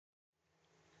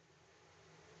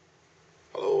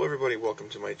everybody, welcome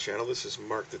to my channel. This is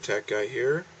Mark the Tech Guy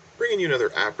here, bringing you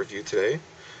another app review today.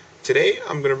 Today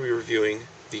I'm going to be reviewing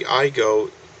the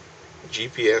iGO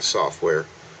GPS software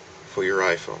for your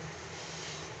iPhone.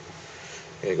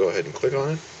 I'm going to go ahead and click on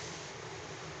it.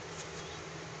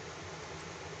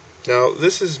 Now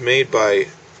this is made by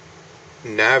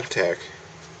Navtech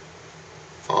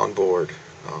on board.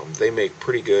 They make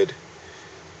pretty good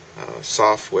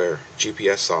software,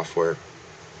 GPS software.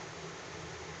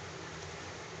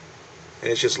 And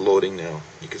it's just loading now.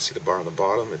 You can see the bar on the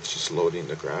bottom. It's just loading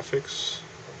the graphics.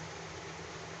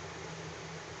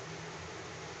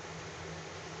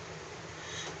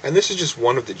 And this is just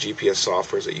one of the GPS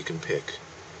softwares that you can pick.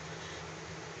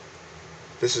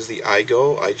 This is the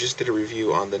iGO. I just did a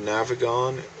review on the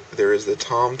Navigon. There is the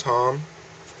TomTom.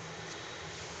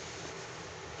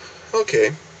 Okay,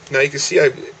 now you can see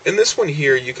in this one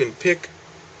here you can pick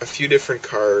a few different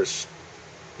cars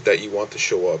that you want to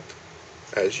show up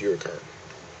as your car.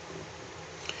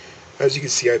 As you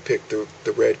can see, I picked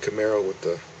the red Camaro with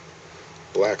the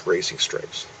black racing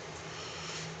stripes.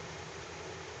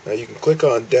 Now you can click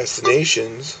on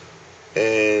destinations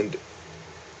and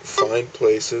find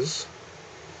places.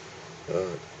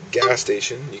 Gas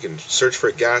station. You can search for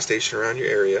a gas station around your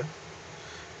area.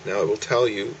 Now it will tell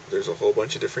you there's a whole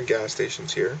bunch of different gas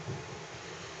stations here.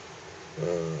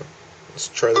 Let's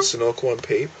try the Sunoco on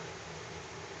Pape.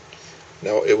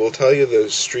 Now it will tell you the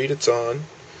street it's on.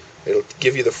 It'll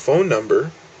give you the phone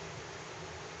number,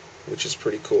 which is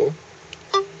pretty cool.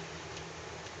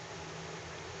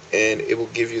 And it will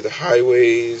give you the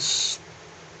highways,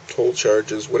 toll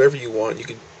charges, whatever you want. You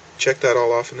can check that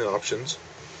all off in the options.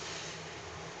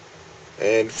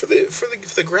 And for the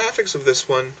graphics of this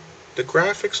one, the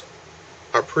graphics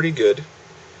are pretty good.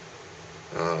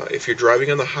 If you're driving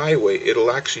on the highway,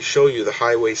 it'll actually show you the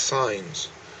highway signs.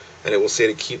 And it will say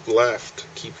to keep left,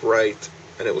 keep right,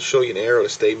 and it will show you an arrow to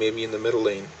stay maybe in the middle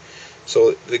lane.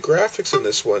 So the graphics in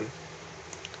this one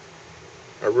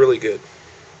are really good.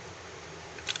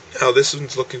 Now this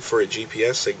one's looking for a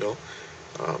GPS signal.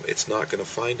 It's not going to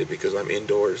find it because I'm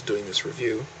indoors doing this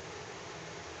review.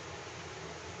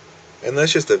 And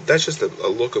that's just a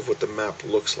look of what the map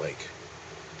looks like.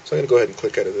 So I'm going to go ahead and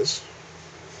click out of this.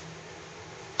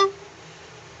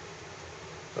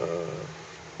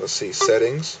 Let's see,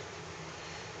 settings.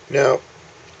 Now,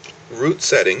 route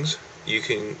settings, you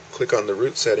can click on the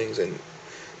route settings and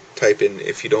type in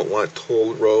if you don't want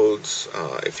toll roads,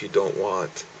 if you don't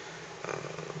want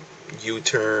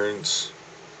U-turns,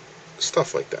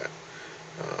 stuff like that.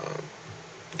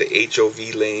 The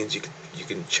HOV lanes, you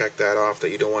can check that off that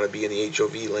you don't want to be in the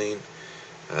HOV lane.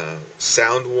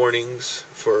 Sound warnings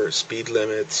for speed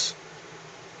limits,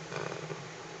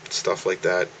 stuff like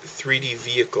that. 3D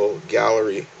vehicle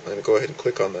gallery. I'm going to go ahead and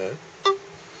click on that.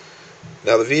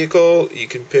 Now the vehicle, you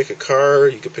can pick a car,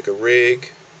 you can pick a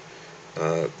rig,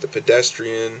 the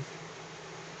pedestrian,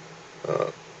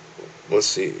 let's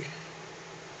see,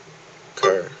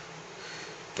 car.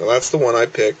 Now that's the one I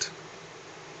picked.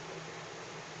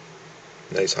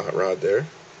 Nice hot rod there.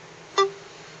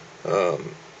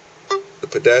 The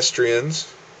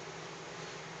pedestrians,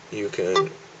 you can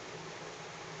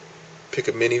pick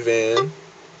a minivan,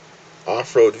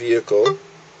 off-road vehicle,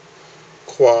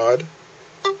 quad,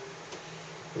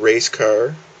 race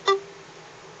car,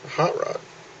 a hot rod.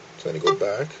 So I'm going to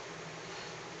go back.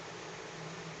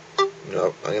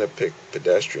 Nope, I'm going to pick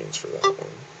pedestrians for that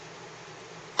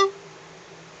one.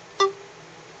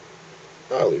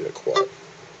 I'll leave it quad.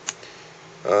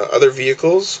 Other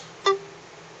vehicles,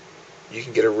 you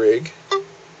can get a rig,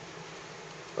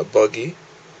 a buggy,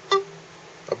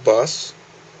 a bus,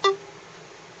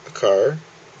 a car,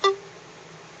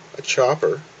 a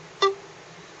chopper,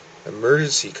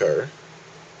 emergency car,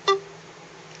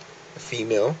 a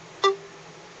female,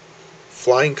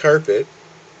 flying carpet,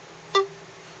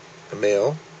 a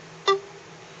male,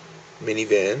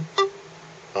 minivan,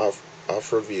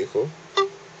 off-road vehicle,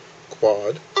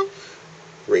 quad,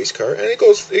 race car, and it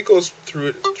goes through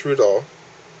it all.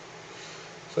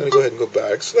 So I'm gonna go ahead and go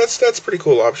back. So that's a pretty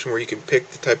cool option where you can pick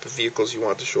the type of vehicles you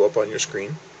want to show up on your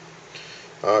screen.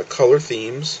 Color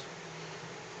themes.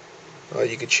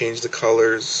 You can change the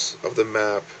colors of the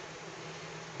map.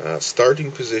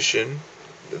 Starting position,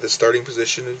 the starting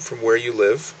position from where you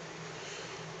live.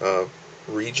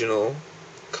 Regional,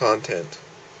 content,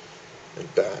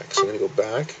 and back. So I'm going to go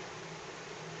back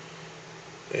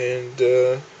and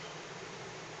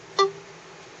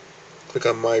click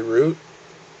on my route,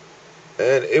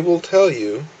 and it will tell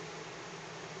you.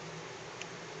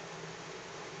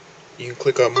 You can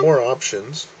click on more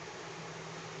options,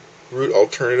 route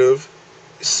alternative,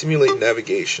 simulate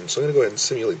navigation. So I'm going to go ahead and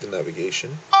simulate the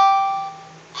navigation.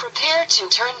 Prepare to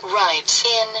turn right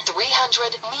in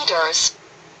 300 meters.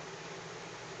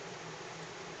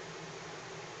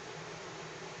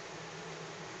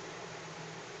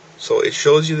 So it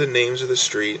shows you the names of the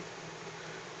street.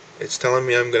 It's telling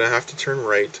me I'm going to have to turn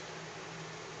right.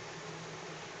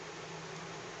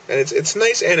 And it's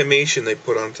nice animation they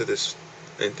put onto this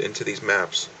into these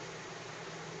maps.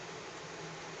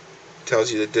 It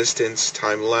tells you the distance,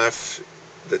 time left,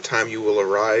 the time you will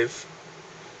arrive.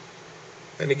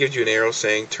 And it gives you an arrow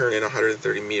saying turn in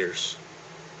 130 meters.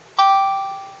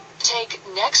 Take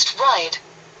next right.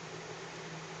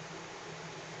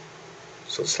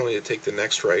 So it's telling you to take the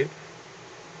next right.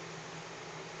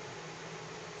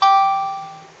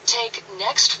 Take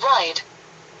next right.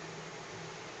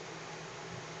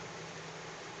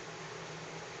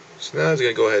 So now it's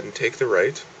going to go ahead and take the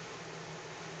right.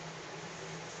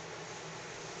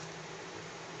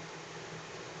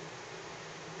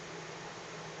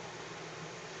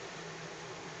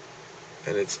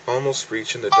 And it's almost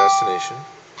reaching the destination.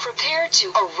 Prepare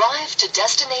to arrive to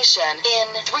destination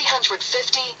in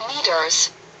 350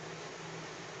 meters.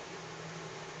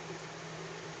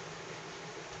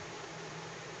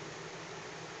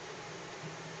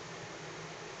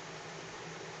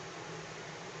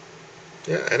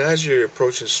 Yeah, and as you're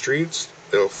approaching streets,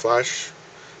 it'll flash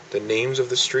the names of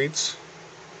the streets.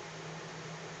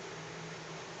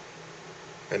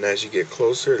 And as you get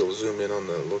closer, it'll zoom in on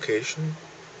the location.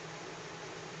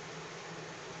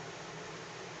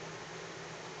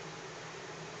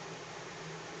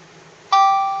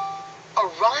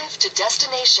 Arrive to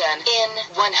destination in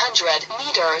 100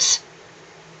 meters.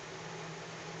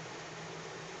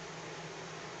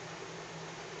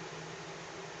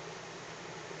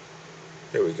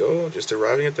 There we go, just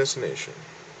arriving at destination.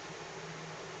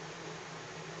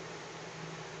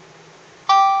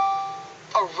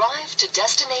 Arrive to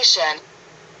destination.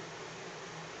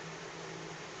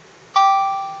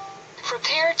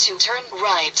 Prepare to turn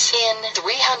right in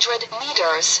 300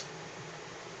 meters.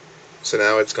 So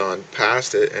now it's gone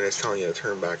past it and it's telling you to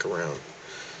turn back around.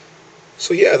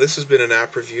 So yeah, this has been an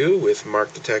app review with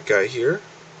Mark the Tech Guy here.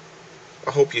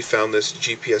 I hope you found this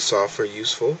GPS software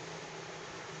useful.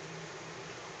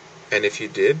 And if you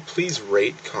did, please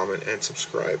rate, comment, and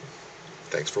subscribe.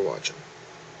 Thanks for watching.